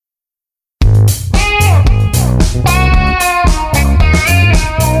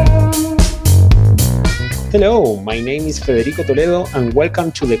Hello, my name is Federico Toledo and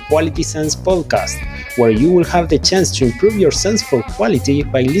welcome to the Quality Sense podcast, where you will have the chance to improve your sense for quality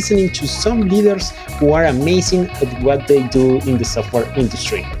by listening to some leaders who are amazing at what they do in the software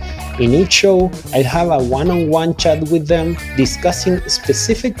industry. In each show, I'll have a one-on-one chat with them discussing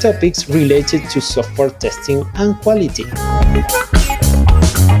specific topics related to software testing and quality.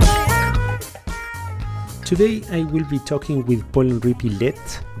 Today, I will be talking with Paul-Henri Pillet,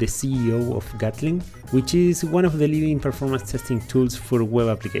 the CEO of Gatling, which is one of the leading performance testing tools for web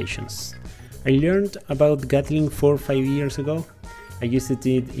applications. I learned about Gatling 4 or 5 years ago. I used it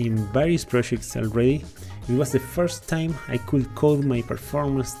in various projects already. It was the first time I could code my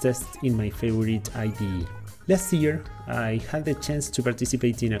performance test in my favorite IDE. Last year, I had the chance to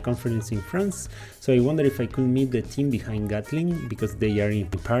participate in a conference in France, so I wondered if I could meet the team behind Gatling because they are in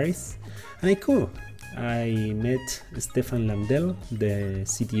Paris, and I could. I met Stéphane Landel, the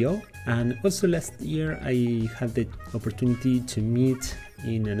CTO, and also last year I had the opportunity to meet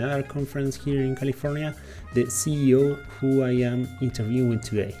in another conference here in California the CEO who I am interviewing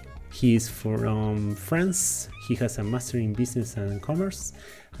today. He is from France, he has a master in business and commerce,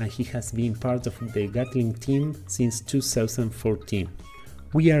 and he has been part of the Gatling team since 2014.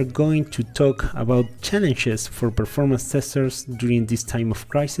 We are going to talk about challenges for performance testers during this time of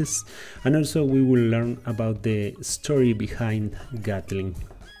crisis, and also we will learn about the story behind Gatling.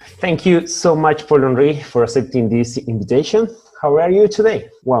 Thank you so much, Paul-Henri, for accepting this invitation. How are you today?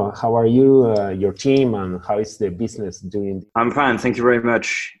 Well, how are you, your team, and how is the business doing? I'm fine, thank you very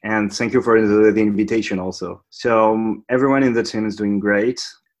much, and thank you for the invitation also. So everyone in the team is doing great.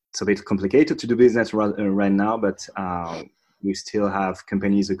 It's a bit complicated to do business right now, but we still have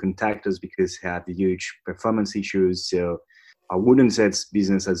companies who contact us because they have huge performance issues. So I wouldn't say it's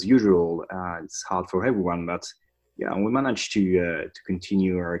business as usual. It's hard for everyone, but yeah, we managed to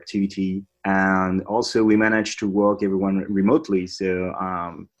continue our activity, and also we managed to work everyone remotely. So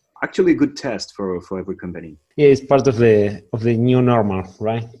actually a good test for every company. Yeah, it's part of the new normal,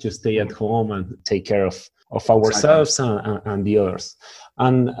 right? To stay at home and take care of ourselves and the others.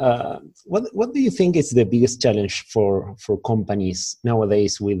 And what do you think is the biggest challenge for companies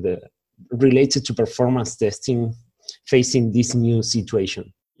nowadays with related to performance testing facing this new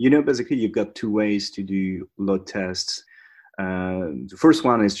situation? Basically you've got two ways to do load tests. The first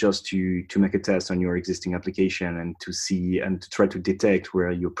one is just to make a test on your existing application and to see and to try to detect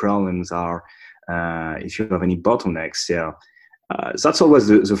where your problems are, if you have any bottlenecks. So that's always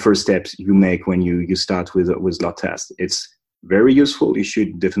the first steps you make when you start with load test. It's very useful. You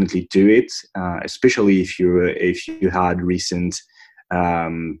should definitely do it, especially if you had recent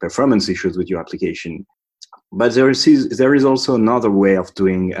performance issues with your application. But there is also another way of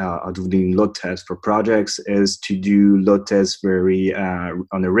doing load tests for projects, is to do load tests very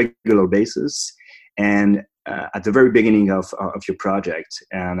on a regular basis and at the very beginning of your project.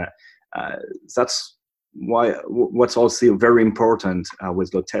 And that's why what's also very important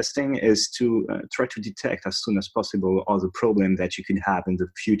with load testing is to try to detect as soon as possible all the problems that you can have in the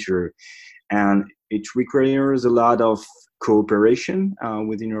future. And it requires a lot of cooperation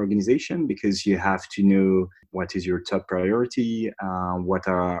within your organization, because you have to know what is your top priority, what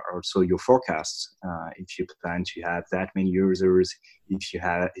are also your forecasts, if you plan to have that many users, if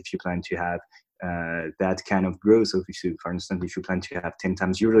you plan to have that kind of growth. So for instance, if you plan to have 10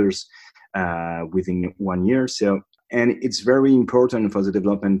 times users within 1 year. So, and it's very important for the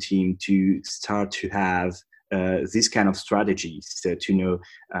development team to start to have this kind of strategies, so to know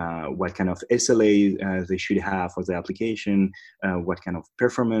what kind of SLA they should have for the application, what kind of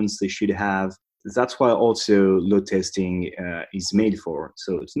performance they should have. That's why also load testing is made for.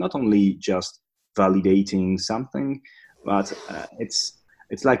 So it's not only just validating something, but it's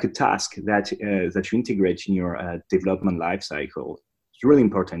like a task that you integrate in your development lifecycle. It's really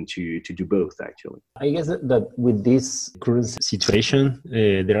important to do both, actually. I guess that with this current situation,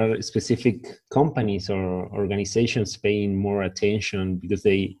 there are specific companies or organizations paying more attention because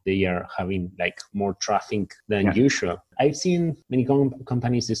they are having like more traffic than usual. I've seen many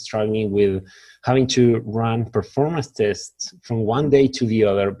companies struggling with having to run performance tests from one day to the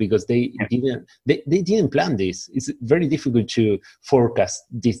other because they didn't plan this. It's very difficult to forecast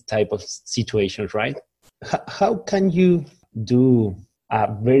this type of situations, right? How can you do a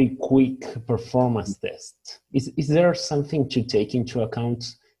very quick performance test? Is there something to take into account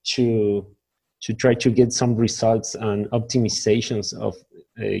to try to get some results and optimizations of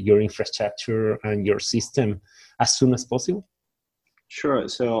your infrastructure and your system as soon as possible? Sure.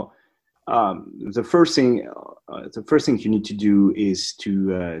 So the first thing you need to do is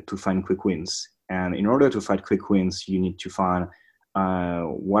to find quick wins. And in order to find quick wins, you need to find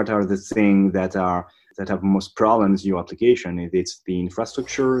what are the things that have most problems in your application. If it's the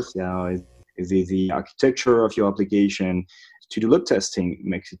infrastructure, is it the architecture of your application. To do load testing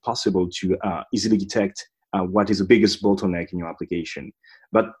makes it possible to easily detect what is the biggest bottleneck in your application.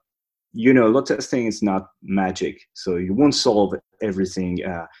 But load testing is not magic, so you won't solve everything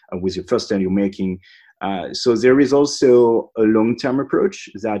with your first step you're making. So there is also a long-term approach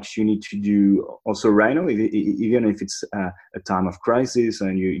that you need to do also right now, even if it's a time of crisis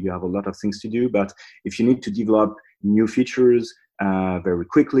and you have a lot of things to do. But if you need to develop new features very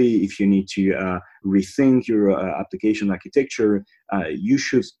quickly, if you need to rethink your application architecture, you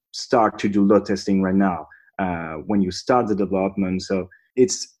should start to do load testing right now when you start the development. So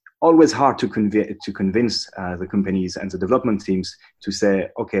it's always hard to convince the companies and the development teams to say,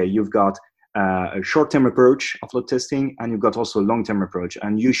 okay, you've got a short-term approach of load testing, and you've got also a long-term approach,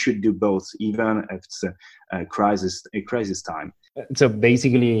 and you should do both, even if it's a crisis time. So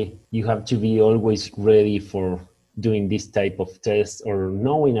basically, you have to be always ready for doing this type of tests, or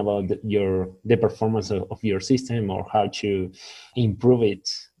knowing about the performance of your system, or how to improve it.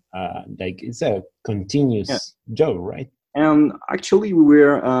 Like it's a continuous job, right? And actually,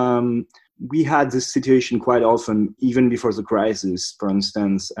 we had this situation quite often, even before the crisis. For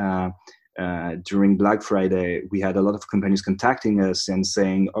instance, during Black Friday, we had a lot of companies contacting us and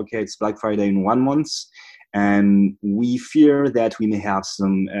saying, okay, it's Black Friday in 1 month, and we fear that we may have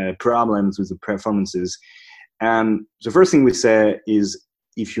some problems with the performances. And the first thing we say is,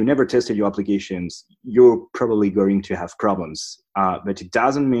 if you never tested your applications, you're probably going to have problems. But it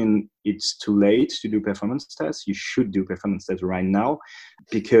doesn't mean it's too late to do performance tests. You should do performance tests right now,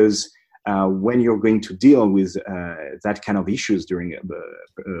 because when you're going to deal with that kind of issues during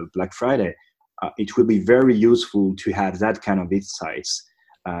Black Friday, it will be very useful to have that kind of insights.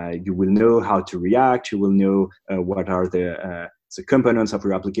 You will know how to react. You will know what are the components of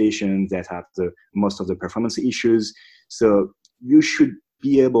your application that have the most of the performance issues. So you should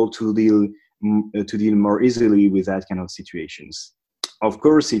be able to deal more easily with that kind of situations. Of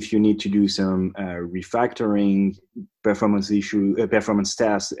course, if you need to do some refactoring, performance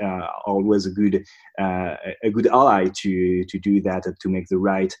tests, always a good ally to do that, to make the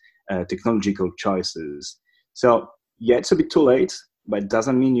right technological choices. So yeah, it's a bit too late, but it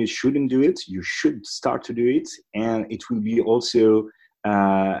doesn't mean you shouldn't do it. You should start to do it, and it will be also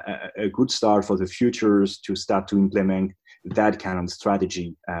a good start for the futures to start to implement that kind of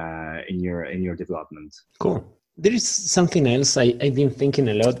strategy in your development. Cool. There is something else I've been thinking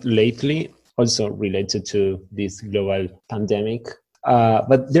a lot lately, also related to this global pandemic.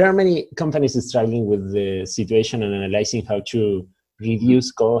 But there are many companies struggling with the situation and analyzing how to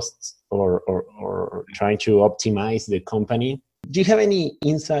reduce costs or trying to optimize the company. Do you have any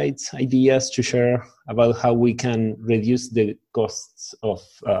insights, ideas to share about how we can reduce the costs of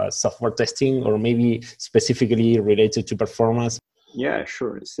software testing, or maybe specifically related to performance? Yeah,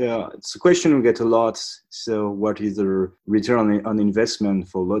 sure. So it's a question we get a lot. So what is the return on investment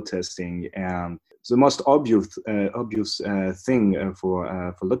for load testing? And the most obvious thing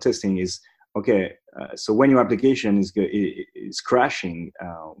for load testing is, okay, so when your application is crashing,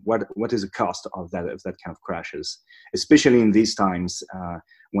 what is the cost of that kind of crashes? Especially in these times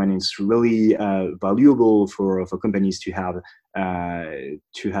when it's really valuable for companies to have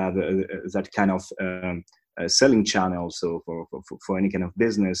that kind of selling channel. So for any kind of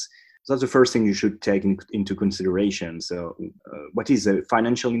business, so that's the first thing you should take into consideration. So what is the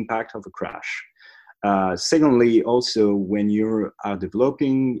financial impact of a crash? Secondly, also when you are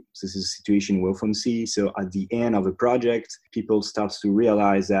developing, this is a situation we often see. So at the end of a project, people start to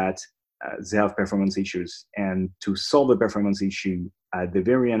realize that they have performance issues, and to solve a performance issue at the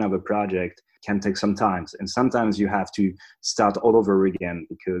very end of a project can take some time. And sometimes you have to start all over again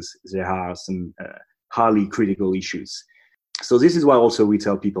because there are some highly critical issues. So this is why also we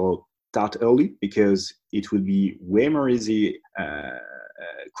tell people start early, because it will be way more easy,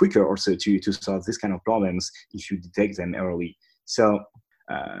 quicker also to solve this kind of problems if you detect them early. So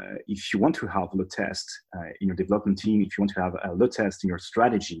if you want to have load test in your development team, if you want to have a load test in your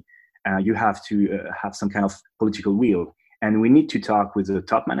strategy, you have to have some kind of political will. And we need to talk with the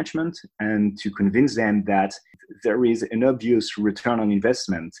top management and to convince them that there is an obvious return on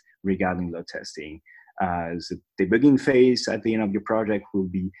investment regarding load testing. The debugging phase at the end of your project will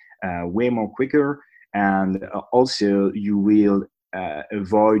be way more quicker, and also you will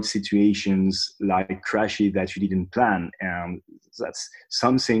avoid situations like crashes that you didn't plan. And that's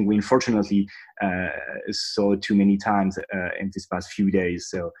something we unfortunately saw too many times in these past few days.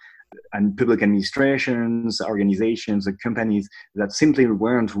 So and public administrations, organizations, and companies that simply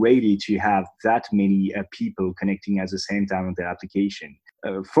weren't ready to have that many people connecting at the same time on their application.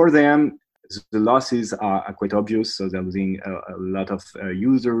 For them, the losses are quite obvious. So they're losing a lot of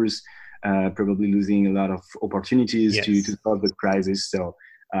users, probably losing a lot of opportunities to solve the crisis. So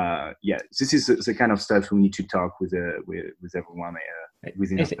this is the kind of stuff we need to talk with everyone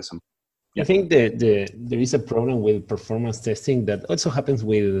within Optasum. I think there is a problem with performance testing that also happens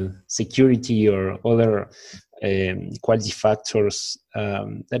with security or other quality factors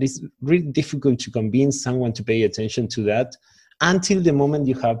that is really difficult to convince someone to pay attention to that until the moment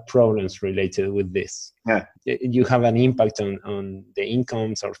you have problems related with this. Yeah. You have an impact on the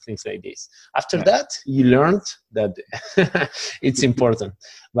incomes or things like this. After that, you learned that it's important,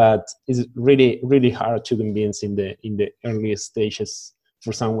 but it's really, really hard to convince in the earliest stages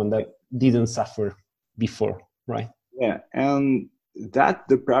for someone that didn't suffer before, right? Yeah, and that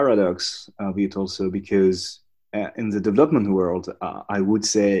the paradox of it also, because in the development world, I would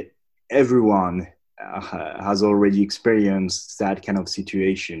say everyone has already experienced that kind of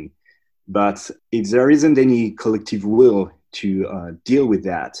situation. But if there isn't any collective will to deal with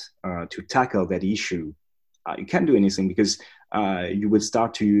that, to tackle that issue, you can't do anything, because you will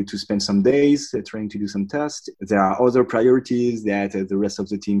start to spend some days trying to do some tests. There are other priorities that the rest of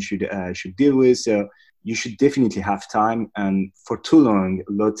the team should deal with. So you should definitely have time. And for too long,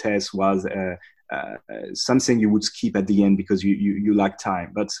 load test was something you would skip at the end because you lack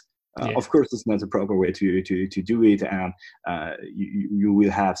time. But of course, it's not the proper way to do it, and you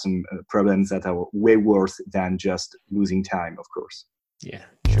will have some problems that are way worse than just losing time, of course. Yeah,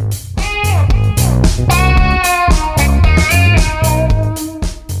 sure.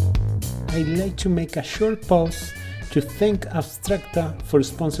 I'd like to make a short pause to thank Abstracta for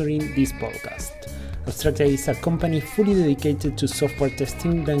sponsoring this podcast. Abstracta is a company fully dedicated to software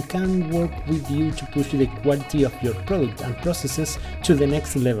testing that can work with you to push the quality of your product and processes to the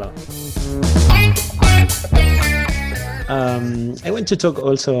next level. I want to talk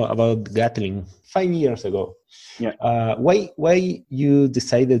also about Gatling. 5 years ago, why you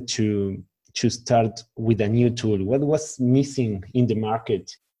decided to start with a new tool? What was missing in the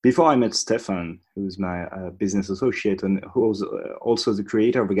market? Before I met Stefan, who's my business associate and who was also the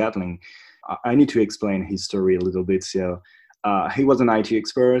creator of Gatling, I need to explain his story a little bit. So he was an IT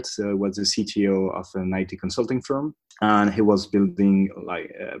expert, was the CTO of an IT consulting firm, and he was building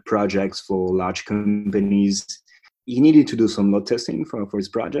projects for large companies. He needed to do some load testing for his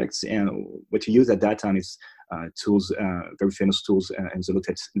projects, and what he used at that time is tools, very famous tools in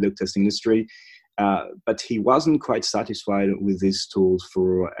the load testing industry. But he wasn't quite satisfied with these tools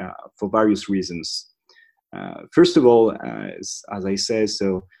for various reasons. First of all, as I say,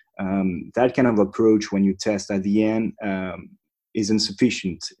 that kind of approach when you test at the end isn't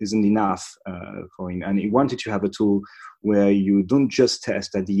sufficient, isn't enough for him. And he wanted to have a tool where you don't just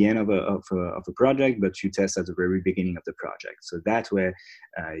test at the end of a project, but you test at the very beginning of the project. So that way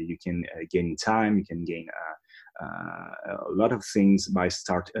you can gain time, you can gain a lot of things by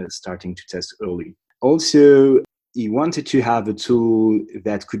starting to test early. Also, he wanted to have a tool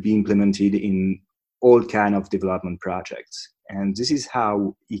that could be implemented in all kind of development projects. And this is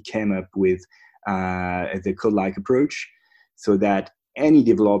how he came up with the code-like approach, so that any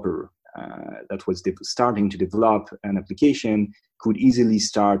developer that was starting to develop an application could easily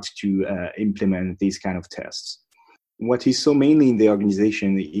start to implement these kind of tests. What he saw mainly in the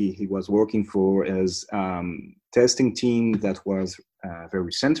organization he was working for is testing team that was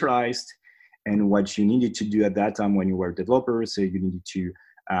very centralized. And what you needed to do at that time when you were a developer, so you needed to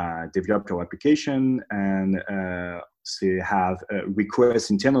develop your application and have requests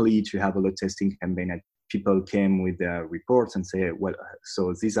internally to have a load testing campaign that people came with their reports and say, well,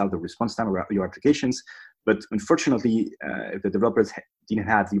 so these are the response time of your applications. But unfortunately, the developers didn't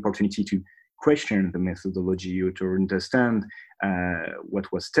have the opportunity to question the methodology or to understand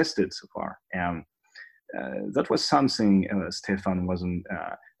what was tested so far. And that was something Stefan wasn't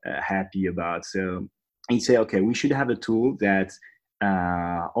happy about. So he said, okay, we should have a tool that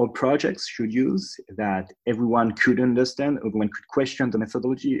all projects should use, that everyone could understand, everyone could question the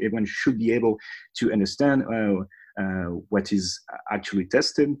methodology, everyone should be able to understand what is actually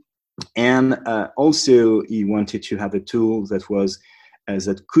tested. And also he wanted to have a tool that was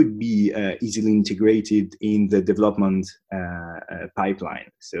that could be easily integrated in the development pipeline.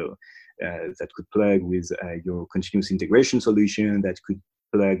 So that could plug with your continuous integration solution, that could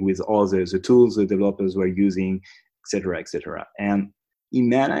plug with all the tools the developers were using, etc., etc. And he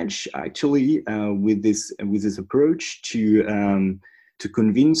managed actually with this approach to to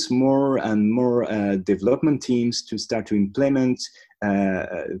convince more and more development teams to start to implement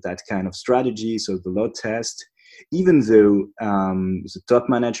that kind of strategy, so the load test, even though the top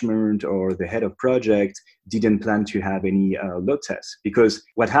management or the head of project didn't plan to have any load tests. Because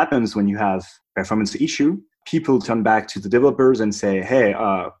what happens when you have performance issue, people turn back to the developers and say, hey,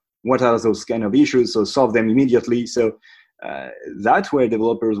 what are those kind of issues? So solve them immediately. So that's where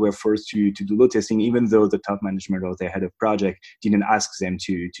developers were forced to do load testing, even though the top management or the head of project didn't ask them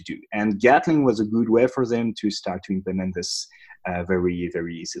to do. And Gatling was a good way for them to start to implement this very,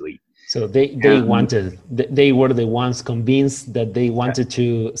 very easily. So they were the ones convinced that they wanted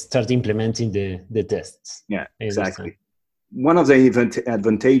to start implementing the tests. Yeah, exactly. One of the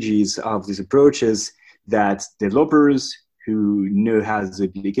advantages of this approach is that developers who know how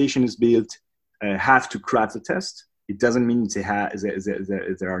the application is built have to craft the test. It doesn't mean they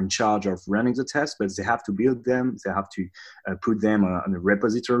are in charge of running the test, but they have to build them. They have to put them on a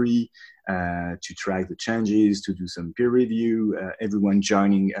repository to track the changes, to do some peer review. Everyone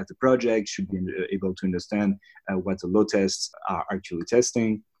joining at the project should be able to understand what the load tests are actually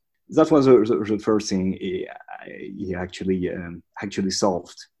testing. That was the first thing he actually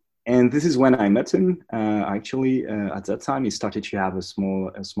solved. And this is when I met him. At that time, he started to have a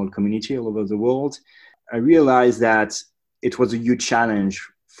small community all over the world. I realized that it was a huge challenge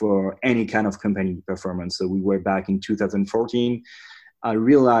for any kind of company performance. So we were back in 2014. I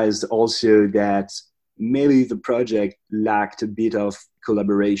realized also that maybe the project lacked a bit of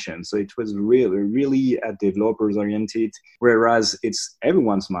collaboration. So it was really developers oriented, whereas it's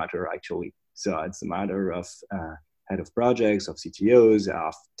everyone's matter actually. So it's a matter of head of projects, of CTOs,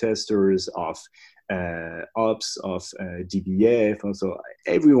 of testers, of ops, of DBA, also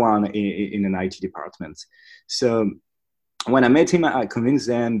everyone in an IT department. So when I met him, I convinced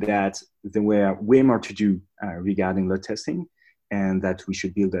them that there were way more to do regarding load testing, and that we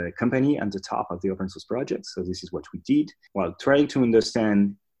should build a company at the top of the open source project. So this is what we did, while trying to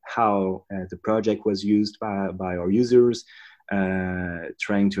understand how the project was used by our users,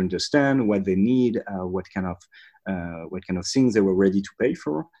 trying to understand what they need, what kind of things they were ready to pay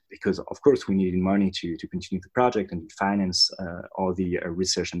for, because of course we needed money to continue the project and finance all the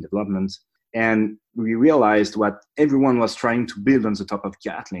research and development. And we realized what everyone was trying to build on the top of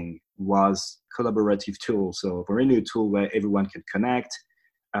Gatling was collaborative tool. So a new tool where everyone can connect,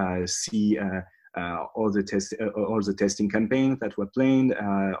 see all the testing campaigns that were planned,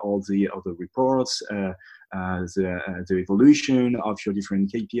 all the reports, the evolution of your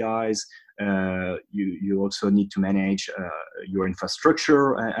different KPIs. You also need to manage your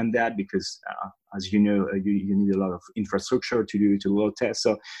infrastructure and that, because as you know, you need a lot of infrastructure to load tests.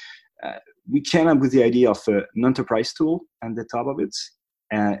 So we came up with the idea of an enterprise tool at the top of it,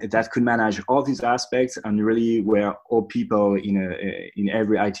 that could manage all these aspects, and really where all people in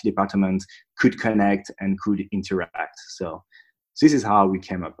every IT department could connect and could interact. So this is how we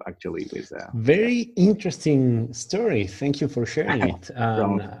came up actually with very interesting story. Thank you for sharing it.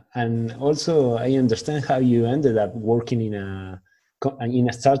 And also I understand how you ended up working in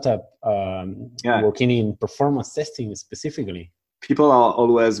a startup, working in performance testing specifically. People are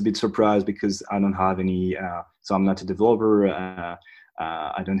always a bit surprised because I don't have any, so I'm not a developer.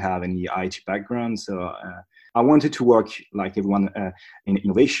 I don't have any IT background. So I wanted to work like everyone in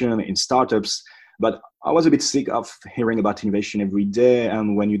innovation, in startups, but I was a bit sick of hearing about innovation every day.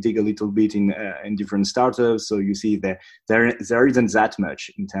 And when you dig a little bit in different startups, so you see that there isn't that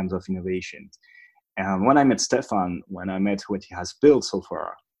much in terms of innovation. And when I met Stefan, when I met what he has built so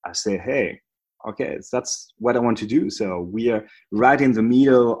far, I say, hey, okay, that's what I want to do. So we are right in the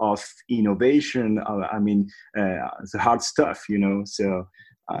middle of innovation. The hard stuff, So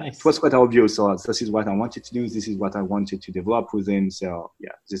nice. It was quite obvious. So this is what I wanted to do. This is what I wanted to develop with him. So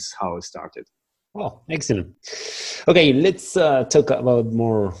yeah, this is how it started. Oh, excellent. Okay, let's talk about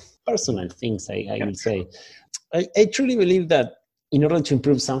more personal things, I would say. I truly believe that in order to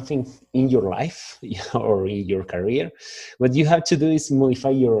improve something in your life or in your career, what you have to do is modify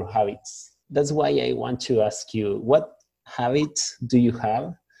your habits. That's why I want to ask you, what habits do you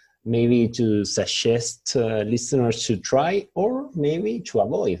have, maybe to suggest listeners to try or maybe to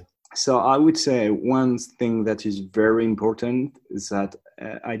avoid? So I would say one thing that is very important is that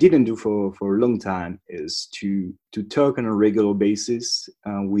I didn't do for a long time is to talk on a regular basis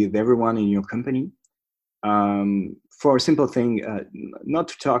with everyone in your company. For a simple thing, not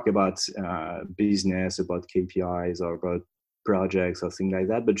to talk about business, about KPIs or about projects or things like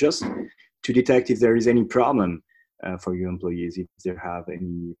that, but just to detect if there is any problem for your employees, if they have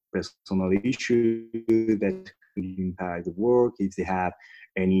any personal issue that could impact the work, if they have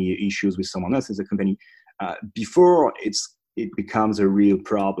any issues with someone else in the company. Before it's it becomes a real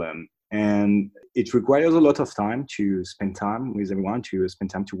problem. And it requires a lot of time to spend time with everyone, to spend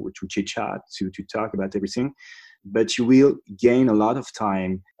time to chit chat, to talk about everything. But you will gain a lot of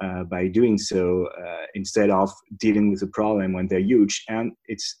time by doing so instead of dealing with the problem when they're huge. And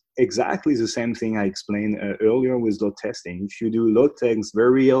it's exactly the same thing I explained earlier with load testing. If you do load tests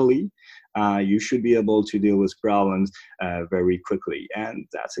very early, you should be able to deal with problems very quickly. And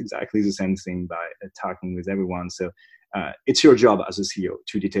that's exactly the same thing by talking with everyone. So it's your job as a CEO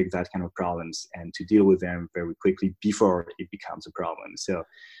to detect that kind of problems and to deal with them very quickly before it becomes a problem. So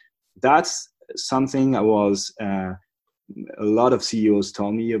that's something I was a lot of CEOs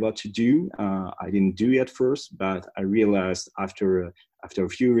told me about to do. I didn't do it at first, but I realized after a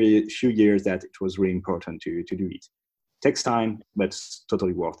few years that it was really important to do it. Takes time, but it's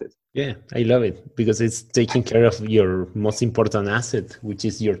totally worth it. Yeah, I love it because it's taking care of your most important asset, which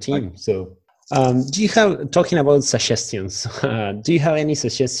is your team. So do you have, talking about suggestions, do you have any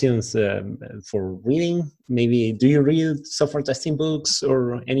suggestions for reading? Maybe do you read software testing books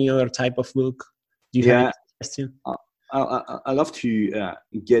or any other type of book? Do you have any suggestion? I love to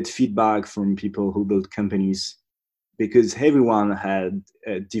get feedback from people who build companies, because everyone had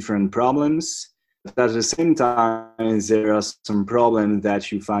different problems. But at the same time, there are some problems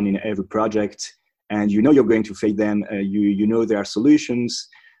that you find in every project, and you know you're going to face them. You know there are solutions,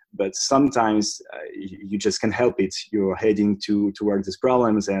 but sometimes you just can't help it. You're heading toward these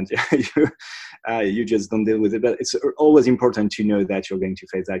problems, and you just don't deal with it. But it's always important to know that you're going to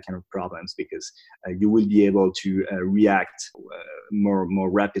face that kind of problems, because you will be able to react more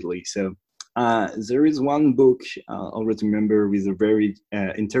rapidly. So there is one book I always remember with a very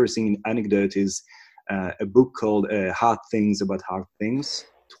interesting anecdote. Is a book called Hard Things About Hard Things.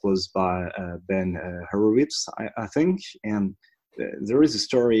 It was by Ben Horowitz, I think. And there is a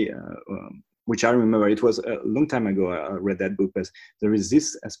story which I remember. It was a long time ago I read that book, but there is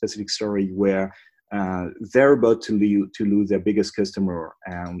this specific story where they're about to lose their biggest customer,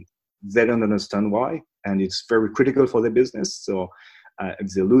 and they don't understand why. And it's very critical for their business. So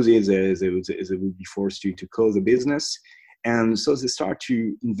if they lose it, they will be forced to close the business. And so they start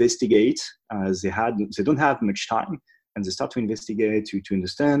to investigate. They don't have much time, and they start to investigate to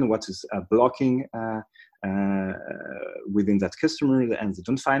understand what is blocking within that customer, and they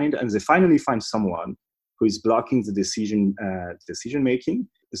don't find it. And they finally find someone who is blocking the decision making.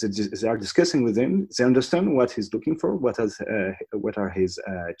 They are discussing with him. They understand what he's looking for, what are his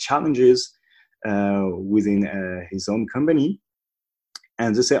challenges within his own company.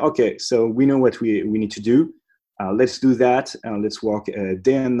 And they say, okay, so we know what we need to do. Let's do that. Let's work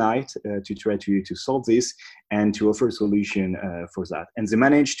day and night to try to solve this and to offer a solution for that. And they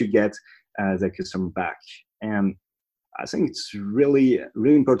manage to get the customer back. And I think it's really,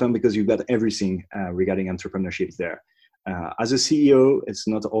 really important, because you've got everything regarding entrepreneurship there. As a CEO, it's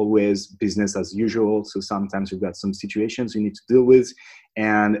not always business as usual. So sometimes you've got some situations you need to deal with,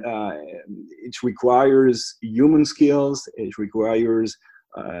 and it requires human skills. It requires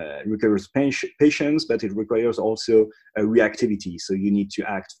patience, but it requires also reactivity. So you need to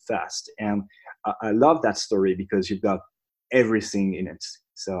act fast. And I love that story because you've got everything in it.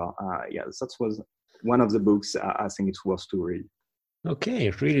 So that was one of the books I think it's worth to read. Okay,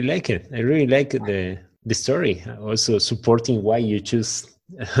 I really like it. I really like the story. Also supporting why you choose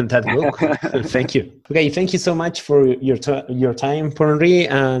that book. Thank you. Okay, thank you so much for your time, Paul-Henri.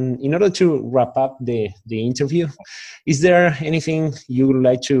 And in order to wrap up the interview, is there anything you would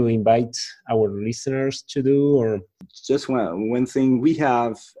like to invite our listeners to do? Or just one thing we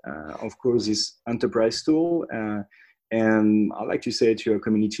have, of course, is enterprise tool. And I'd like to say to your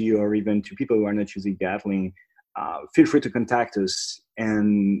community, or even to people who are not using Gatling, feel free to contact us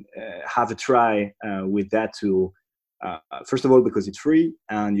and have a try with that tool. First of all, because it's free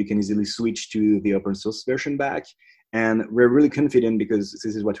and you can easily switch to the open source version back. And we're really confident, because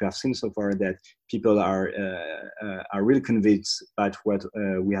this is what we have seen so far, that people are really convinced about what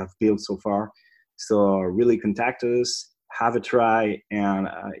we have built so far. So really contact us, have a try, and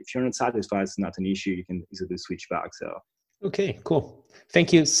if you're not satisfied, it's not an issue. You can easily switch back. So. Okay, cool.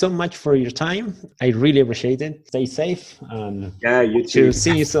 Thank you so much for your time. I really appreciate it. Stay safe. Yeah, you too.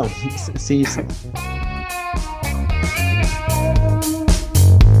 See you soon. See you soon.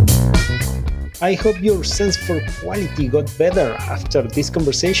 I hope your sense for quality got better after this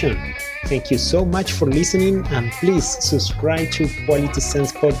conversation. Thank you so much for listening, and please subscribe to Quality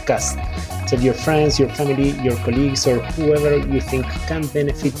Sense Podcast. Tell your friends, your family, your colleagues, or whoever you think can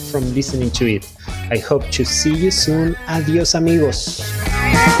benefit from listening to it. I hope to see you soon. Adios, amigos.